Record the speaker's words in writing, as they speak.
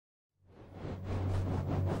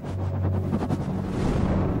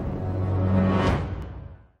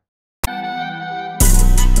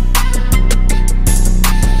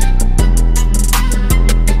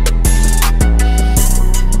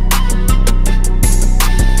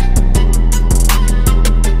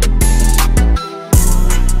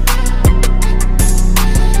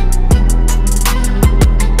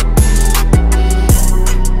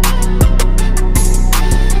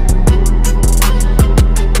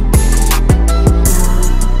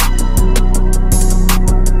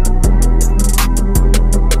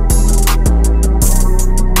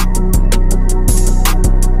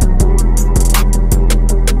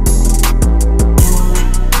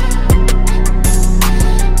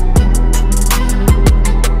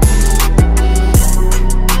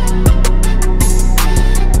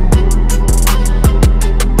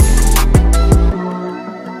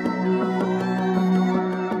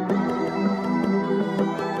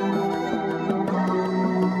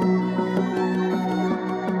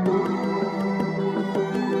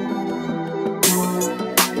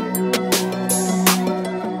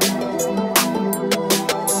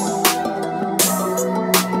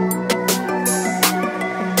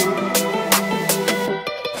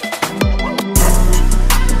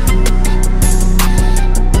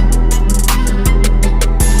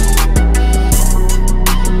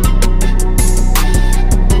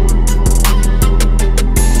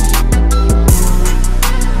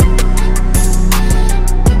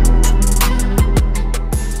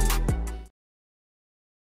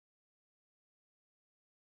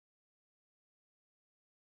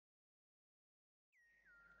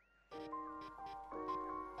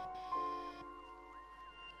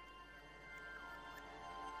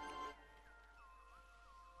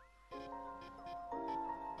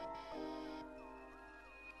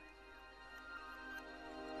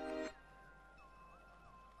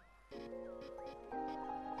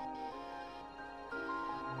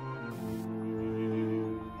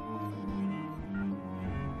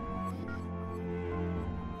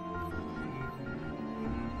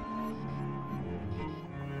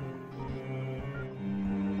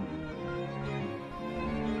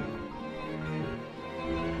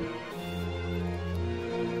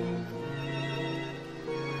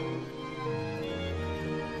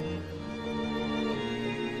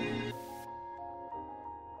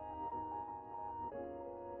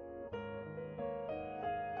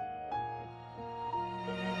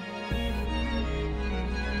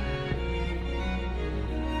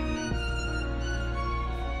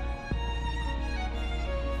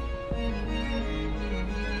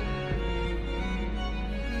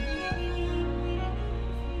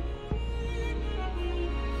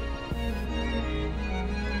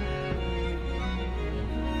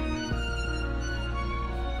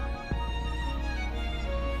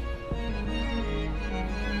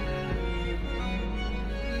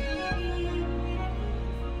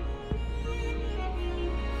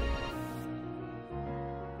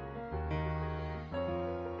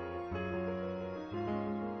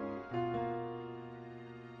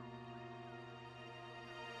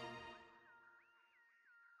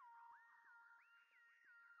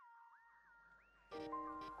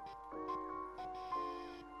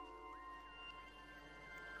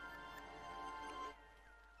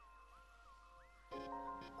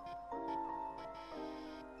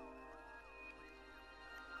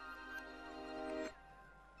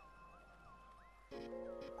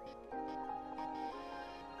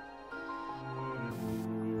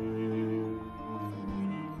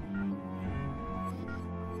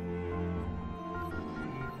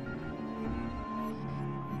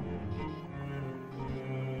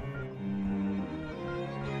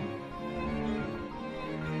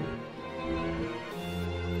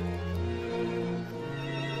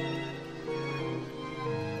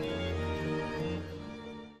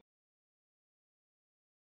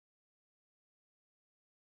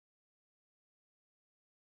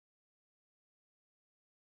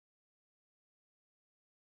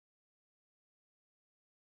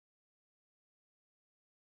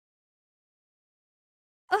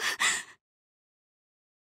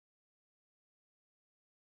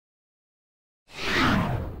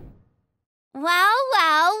Wow,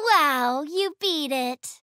 wow, wow, you beat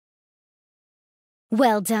it.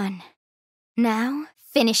 Well done. Now,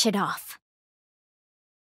 finish it off.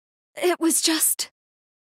 It was just...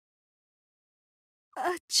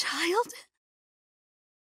 a child?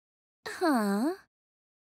 Huh?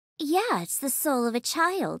 Yeah, it's the soul of a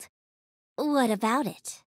child. What about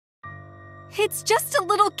it? It's just a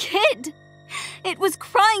little kid. It was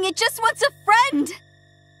crying, it just wants a friend.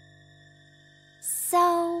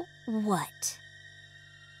 So, what?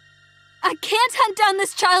 I can't hunt down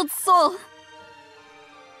this child's soul.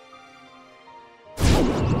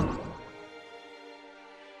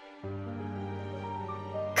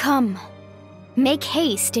 Come, make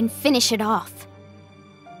haste and finish it off.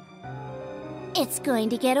 It's going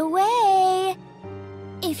to get away.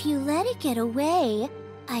 If you let it get away,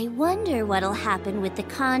 I wonder what'll happen with the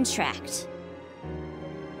contract.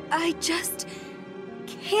 I just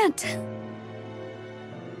can't.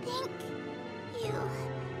 Thank you.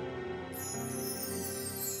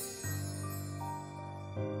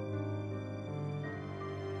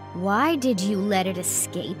 Why did you let it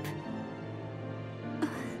escape?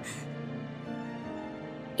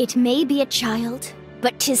 It may be a child,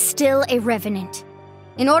 but 'tis still a revenant.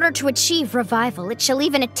 In order to achieve revival, it shall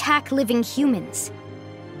even attack living humans.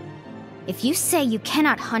 If you say you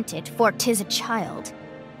cannot hunt it, for 'tis a child,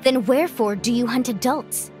 then wherefore do you hunt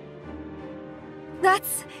adults?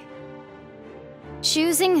 That's...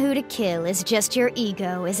 Choosing who to kill is just your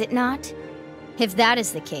ego, is it not? If that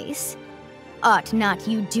is the case, ought not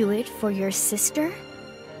you do it for your sister?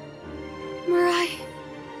 Mirai...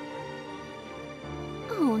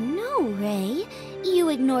 Oh no, Ray. You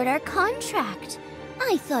ignored our contract.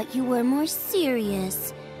 I thought you were more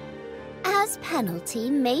serious. As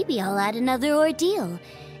penalty, maybe I'll add another ordeal.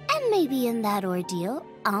 And maybe in that ordeal,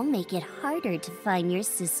 I'll make it harder to find your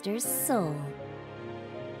sister's soul.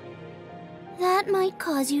 That might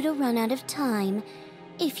cause you to run out of time.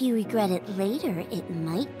 If you regret it later, it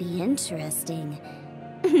might be interesting.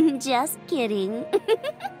 Just kidding.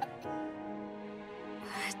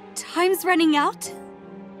 Time's running out?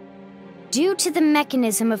 Due to the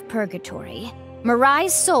mechanism of purgatory,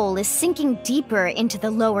 Mirai's soul is sinking deeper into the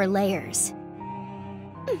lower layers.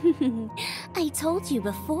 I told you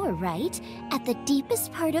before, right? At the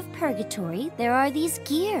deepest part of purgatory, there are these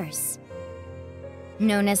gears.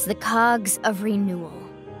 Known as the cogs of renewal.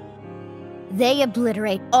 They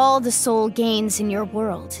obliterate all the soul gains in your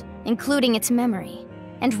world, including its memory,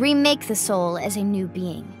 and remake the soul as a new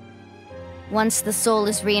being. Once the soul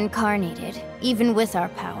is reincarnated, even with our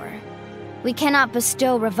power, we cannot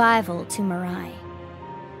bestow revival to Mirai.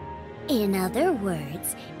 In other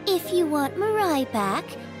words, if you want Mirai back,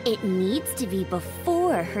 it needs to be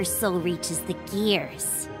before her soul reaches the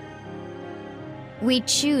gears. We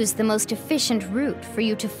choose the most efficient route for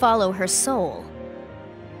you to follow her soul.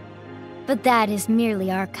 But that is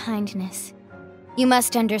merely our kindness. You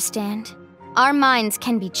must understand, our minds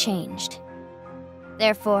can be changed.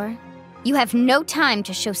 Therefore, you have no time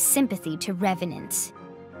to show sympathy to revenants.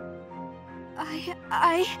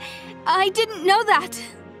 I didn't know that.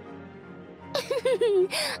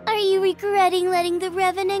 Are you regretting letting the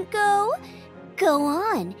Revenant go? Go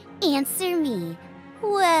on, answer me.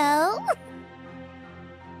 Well...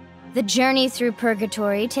 The journey through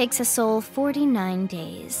purgatory takes a soul 49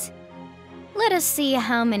 days. Let us see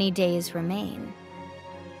how many days remain.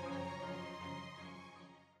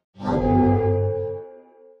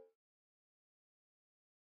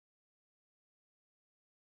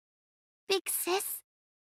 Big sis,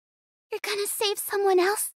 you're gonna save someone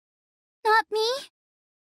else, not me?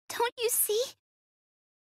 Don't you see?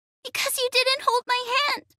 Because you didn't hold my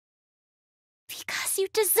hand. because you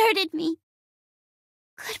deserted me.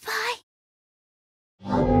 Goodbye.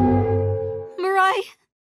 Mirai!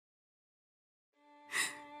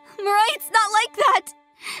 Mirai, it's not like that!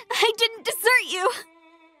 I didn't desert you!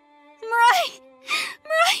 Mirai!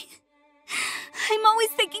 Mirai! I'm always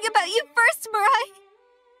thinking about you first, Mirai!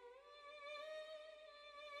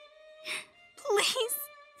 Please,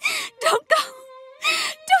 don't go!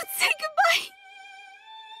 Don't say goodbye!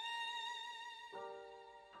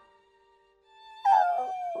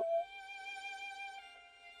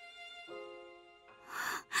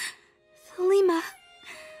 Thelema,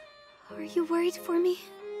 are you worried for me?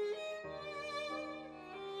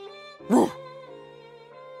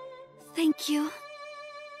 Thank you.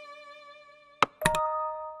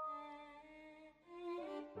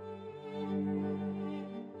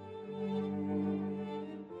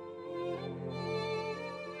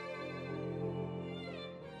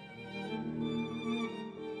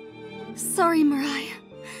 Sorry, Mirai.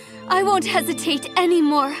 I won't hesitate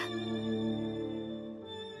anymore.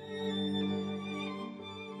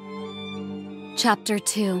 Chapter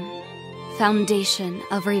 2: Foundation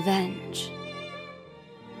of Revenge.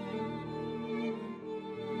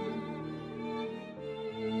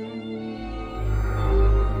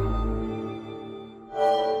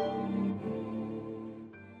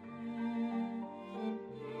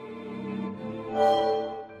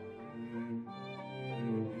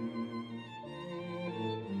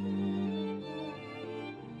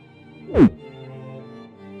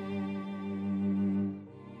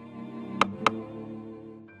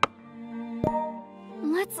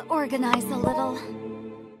 Let's organize a little.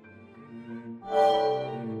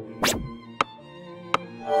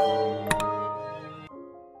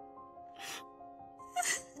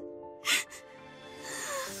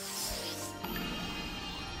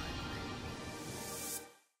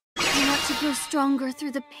 I want to grow stronger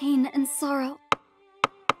through the pain and sorrow.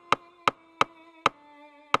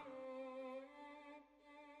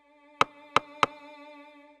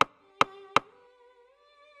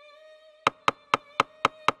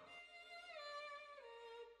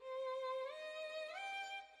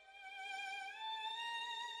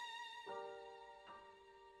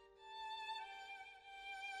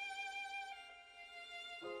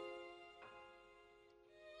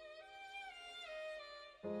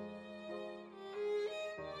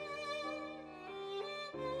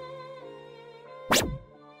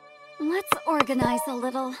 Let's organize a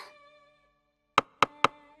little.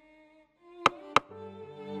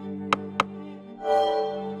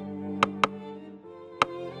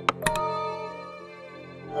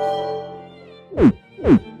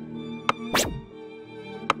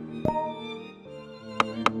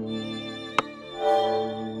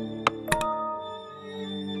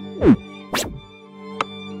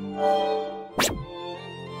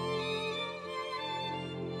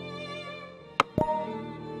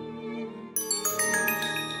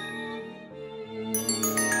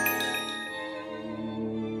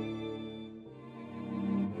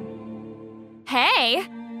 Hey!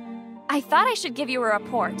 I thought I should give you a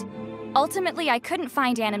report. Ultimately, I couldn't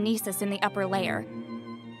find Anamnesis in the upper layer.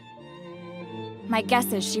 My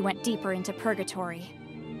guess is she went deeper into purgatory.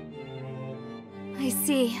 I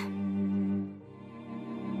see.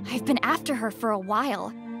 I've been after her for a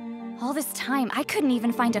while. All this time, I couldn't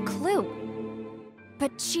even find a clue.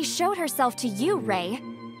 But she showed herself to you, Ray.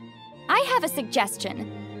 I have a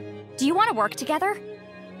suggestion. Do you want to work together?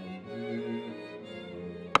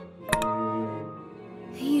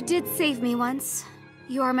 You did save me once.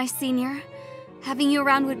 You are my senior. Having you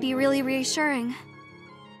around would be really reassuring.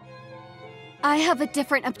 I have a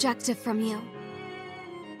different objective from you.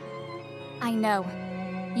 I know.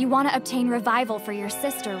 You want to obtain revival for your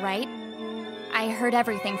sister, right? I heard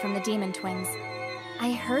everything from the Demon Twins.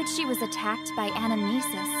 I heard she was attacked by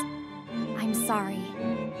Anamnesis. I'm sorry.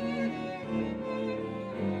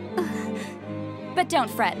 But don't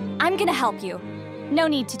fret. I'm gonna help you. No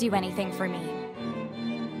need to do anything for me.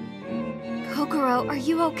 Kokoro, are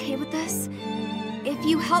you okay with this? If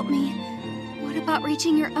you help me, what about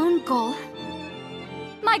reaching your own goal?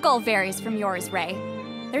 My goal varies from yours, Ray.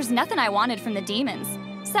 There's nothing I wanted from the demons,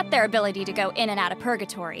 except their ability to go in and out of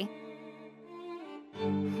purgatory.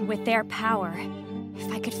 With their power,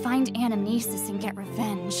 if I could find Anamnesis and get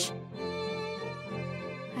revenge.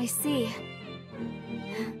 I see.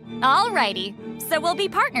 Alrighty, so we'll be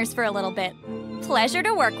partners for a little bit. Pleasure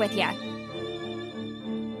to work with ya.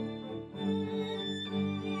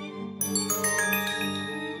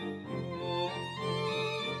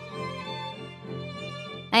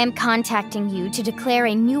 I am contacting you to declare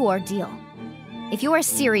a new ordeal. If you are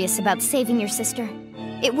serious about saving your sister,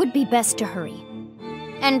 it would be best to hurry.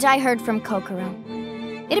 And I heard from Kokoro.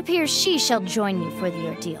 It appears she shall join you for the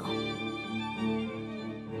ordeal.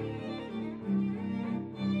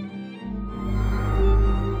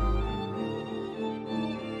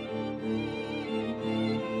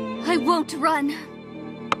 I won't run.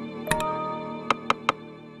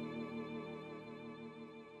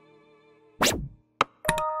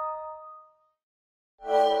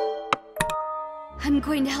 I'm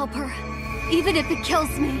going to help her, even if it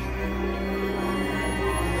kills me.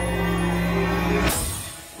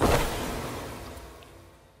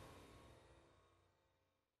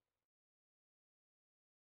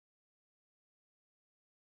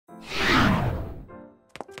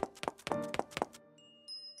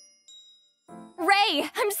 Ray,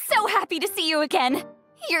 I'm so happy to see you again.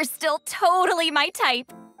 You're still totally my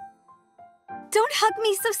type. Don't hug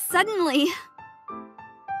me so suddenly.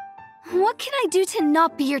 What can I do to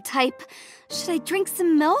not be your type? Should I drink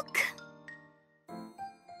some milk?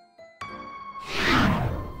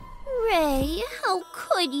 Ray, how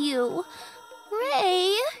could you?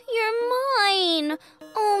 Ray, you're mine.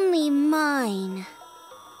 Only mine.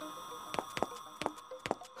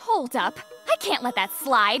 Hold up. I can't let that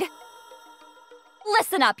slide.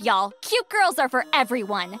 Listen up, y'all. Cute girls are for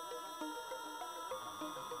everyone.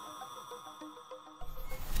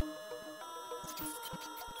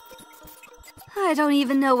 I don't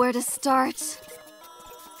even know where to start.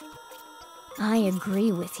 I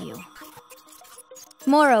agree with you.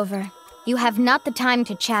 Moreover, you have not the time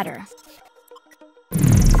to chatter.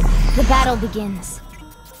 The battle begins,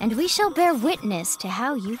 and we shall bear witness to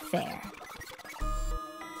how you fare.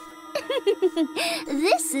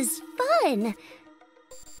 This is fun.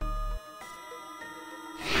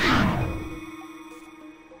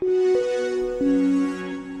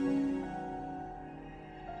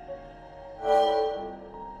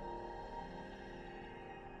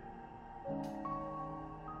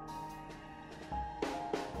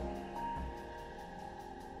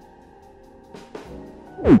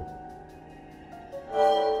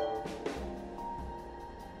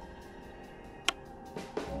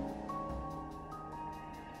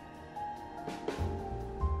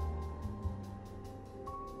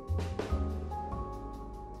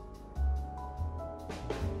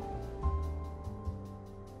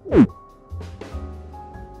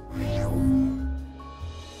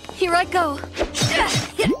 Here I go.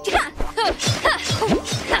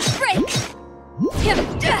 Break. You're an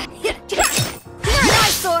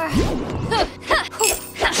eyesore.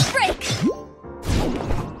 Break.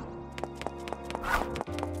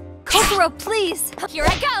 Kokoro, please. Here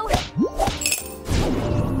I go.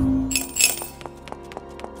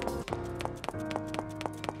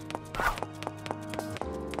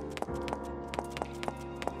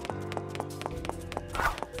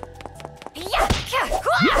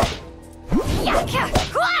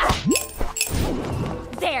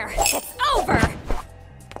 There, it's over!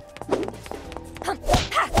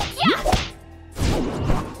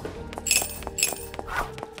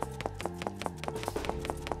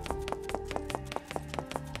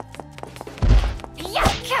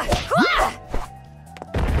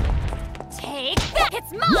 Take that!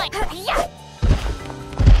 It's mine!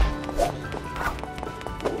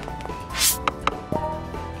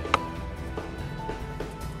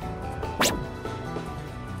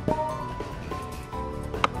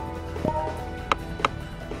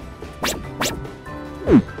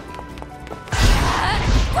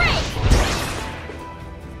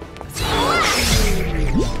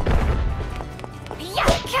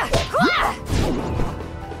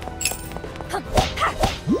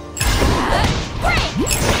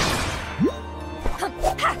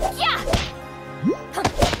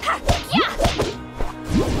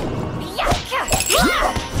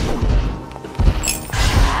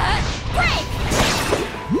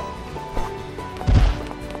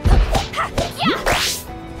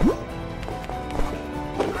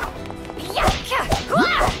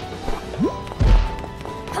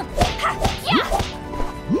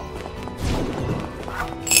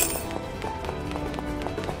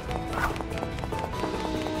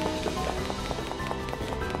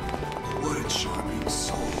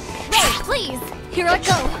 Please! Here I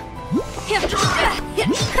go. Take that.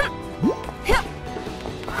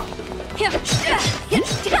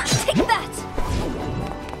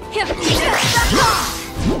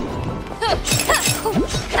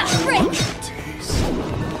 Break.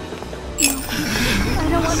 I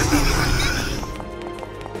don't want to.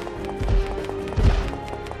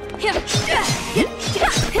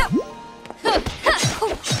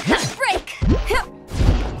 Break.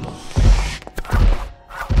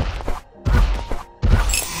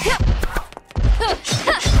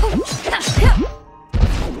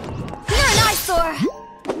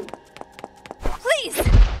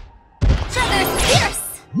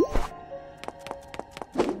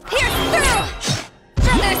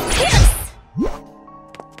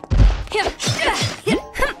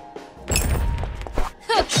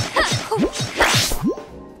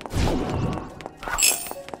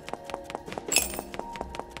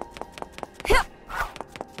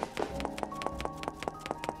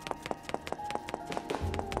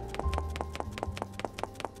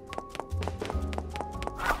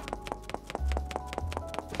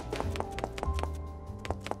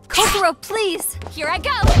 Kokoro, please! Here I go!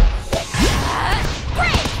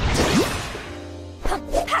 Break!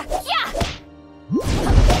 Yeah!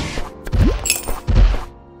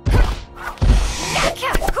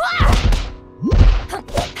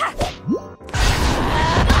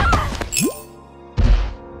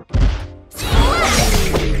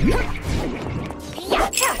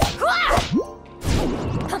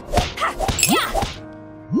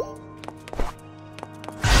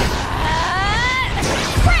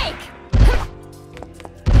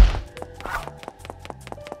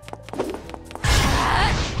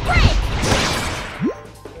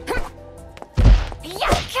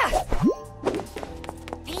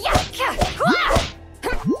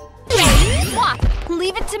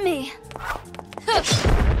 Leave it to me. Break!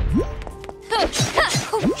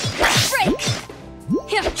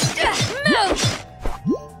 Move!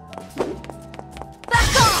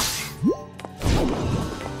 Back off!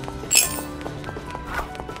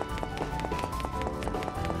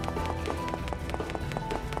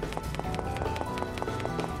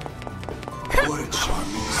 What a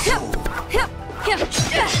charming soul. Take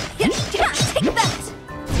that!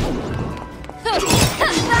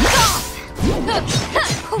 Back off!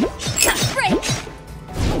 Break!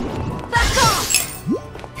 Back off!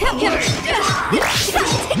 Take that!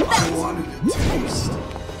 I wanted a taste.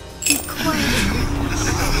 Be quiet.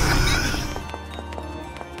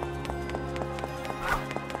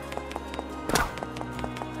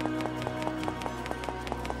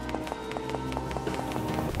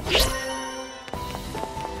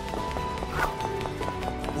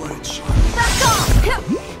 What a charming. Back off!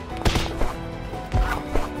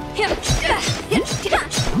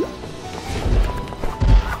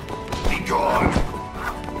 Be gone.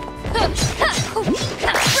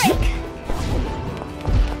 Break!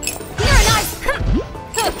 You're nice!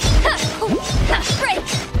 Break!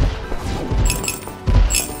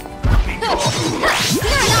 Be gone.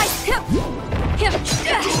 You're nice! Take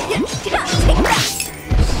that!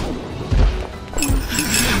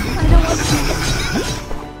 I don't want to...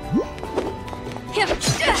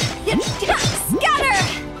 Scatter!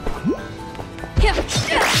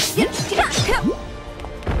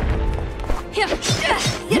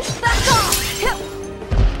 Back off!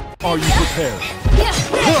 Are you prepared?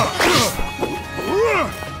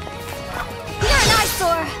 You're an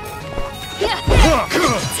eyesore! Get lost!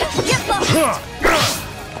 Take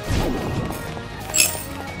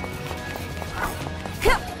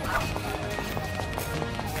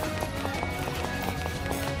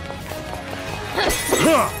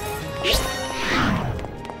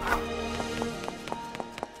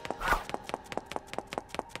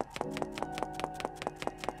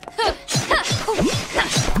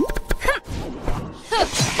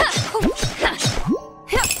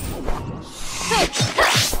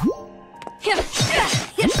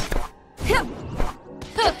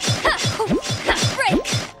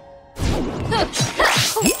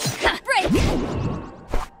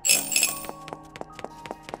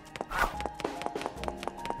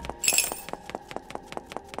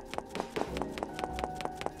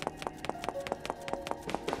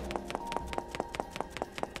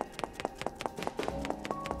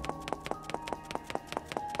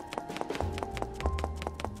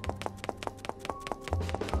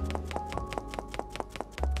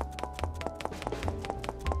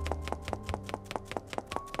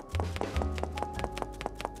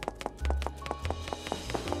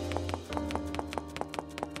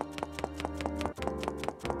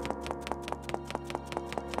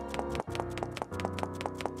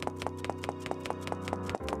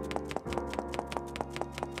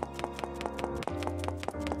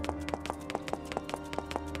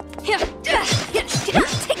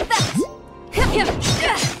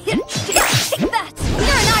that! Take that!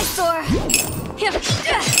 You're an eyesore!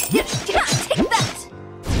 Take that!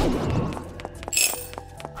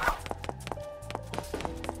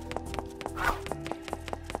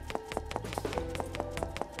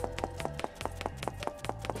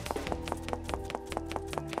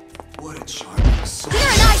 What a charming soul. You're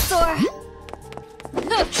an eyesore!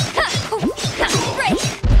 Break!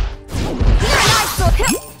 You're an eyesore!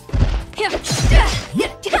 You're an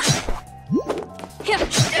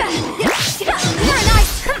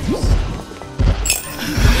eyesore!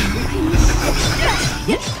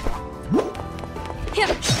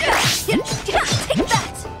 Take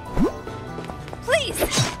that! Please!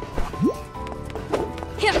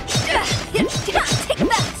 Take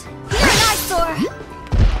that! You're an eyesore!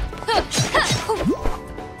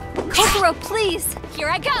 Kokoro, please! Here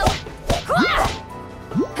I go!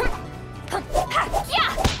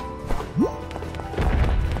 Yeah!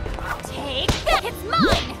 Take that! It's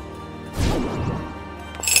mine!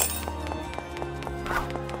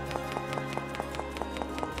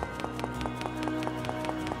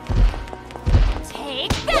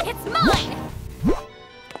 that, it's mine!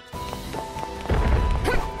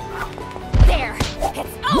 There,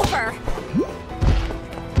 it's over!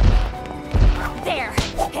 There,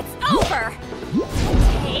 it's over!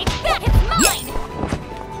 Take that, it's mine!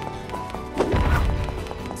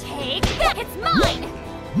 Take that, it's mine!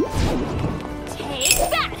 Take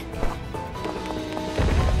that!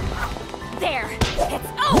 There,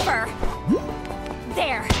 it's over!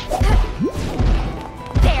 There!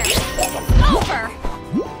 There, it's over!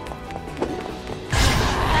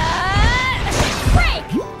 Break!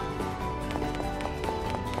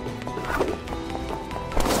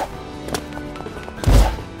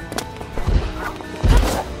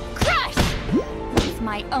 Crush! With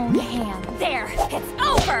my own hand. There, it's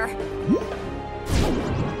over!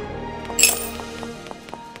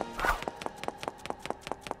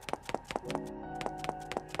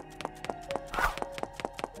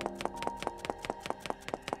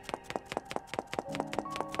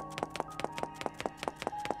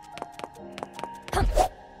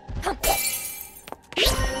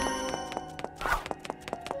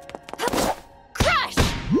 Crush!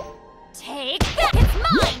 Take that, it's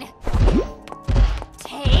mine!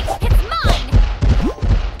 Take, it's mine!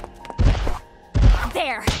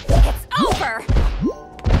 There, it's over!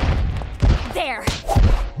 There!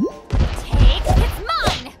 Take, it's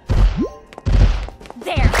mine!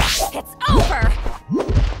 There, it's over!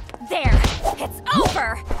 There, it's over!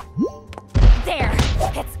 There,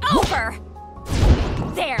 it's over!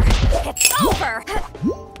 There, it's over!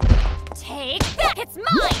 Take that, it's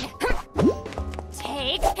mine!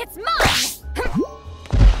 Take, it's mine!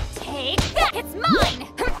 Take that, it's mine!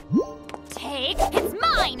 Take, it's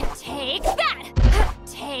mine! Take that!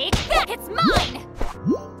 Take that, it's mine!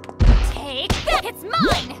 Take that, it's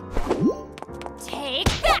mine! Take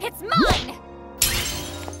that, it's mine!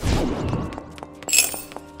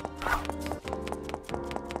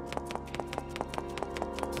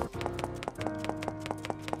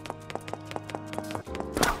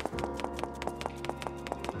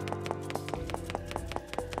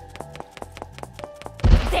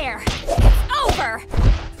 There! It's over!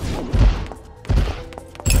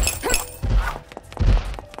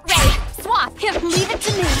 Ray, swap! Leave it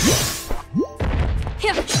to me!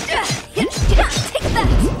 Take that! You're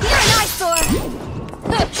an eyesore!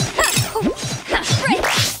 Ray!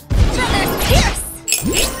 Brothers, Pierce!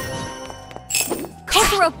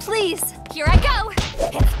 Kokoro, please! Here I go!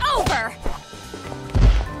 It's over!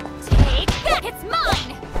 Take that! It's mine!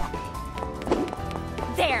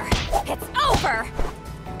 There! It's over!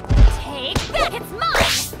 Take that, it's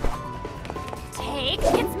mine! Take,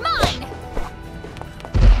 it's mine!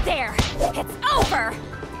 There, it's over!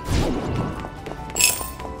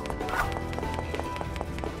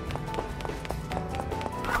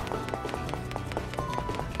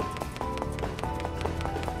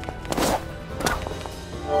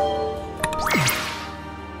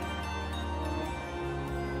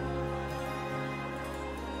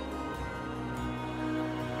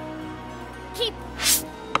 Keep...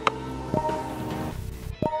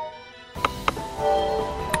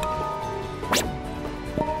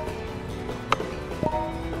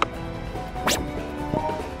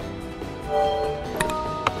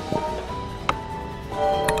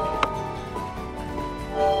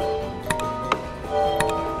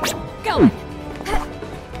 Going!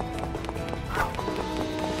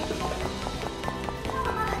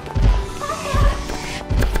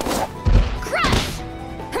 Crush!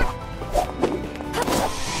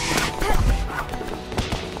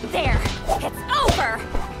 There! It's over!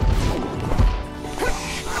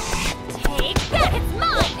 Take that, it's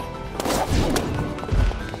mine!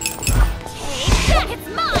 Take that, it's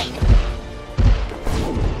mine!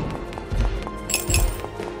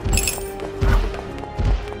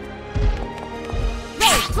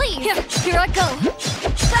 Ray, please! Here I go!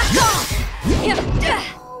 Back off!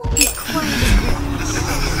 Be quiet.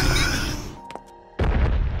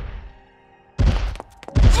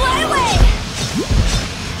 Fly away!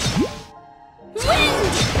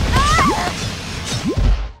 Wind!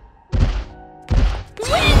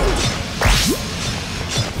 Wind!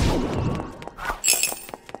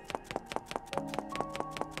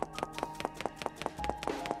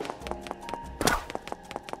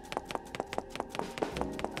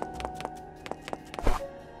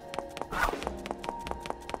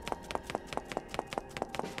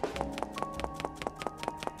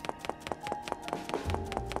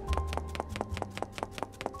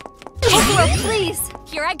 Kokoro, please!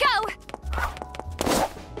 Here I go!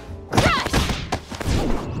 Crush!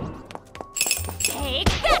 Take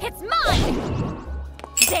that, it's mine!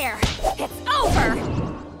 There, it's over!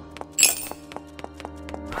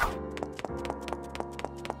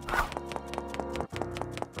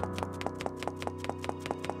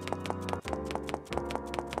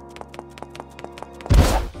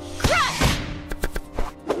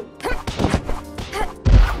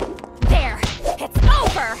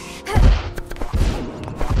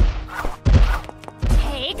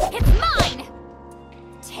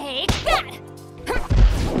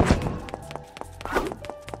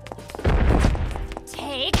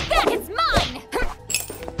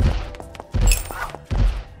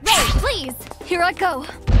 Here I go.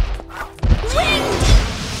 Wind!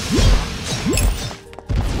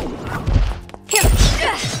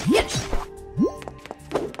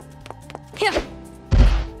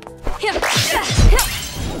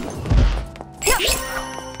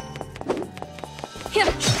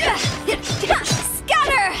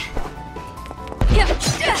 Scatter!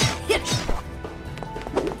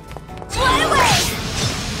 Fly away!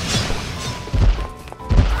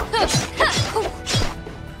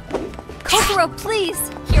 Kokoro, please!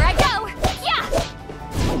 Here I go! Yeah!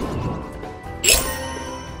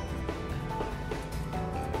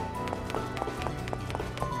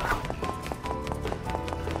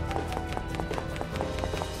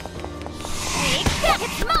 Take that!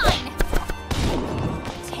 It's mine!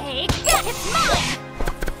 Take that! It's mine!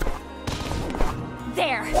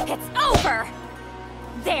 There! It's over!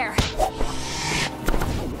 There!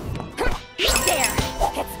 There!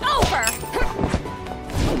 It's over!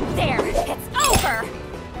 There! It's over!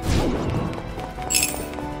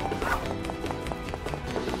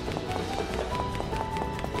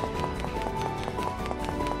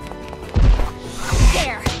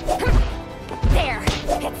 There! There!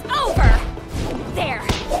 It's over! There!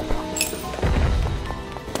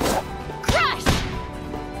 Crush!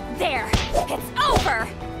 There! It's over!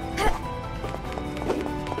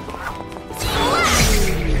 Splash!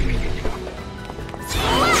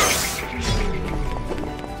 Splash!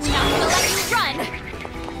 Not gonna let you run!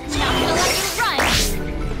 Not gonna let you run! Splash!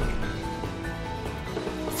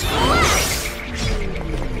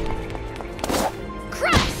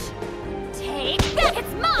 Crush! Take that!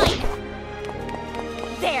 It's mine!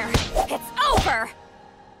 There! It's over!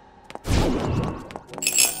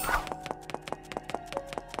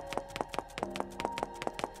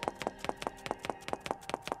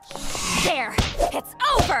 There! It's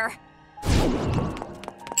over!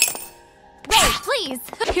 Ray, please!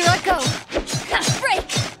 Here I go! Break!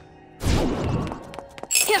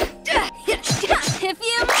 If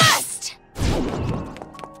you must!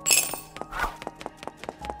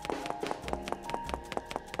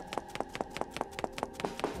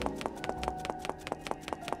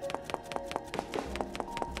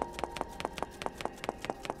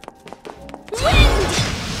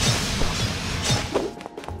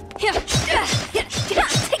 Wind!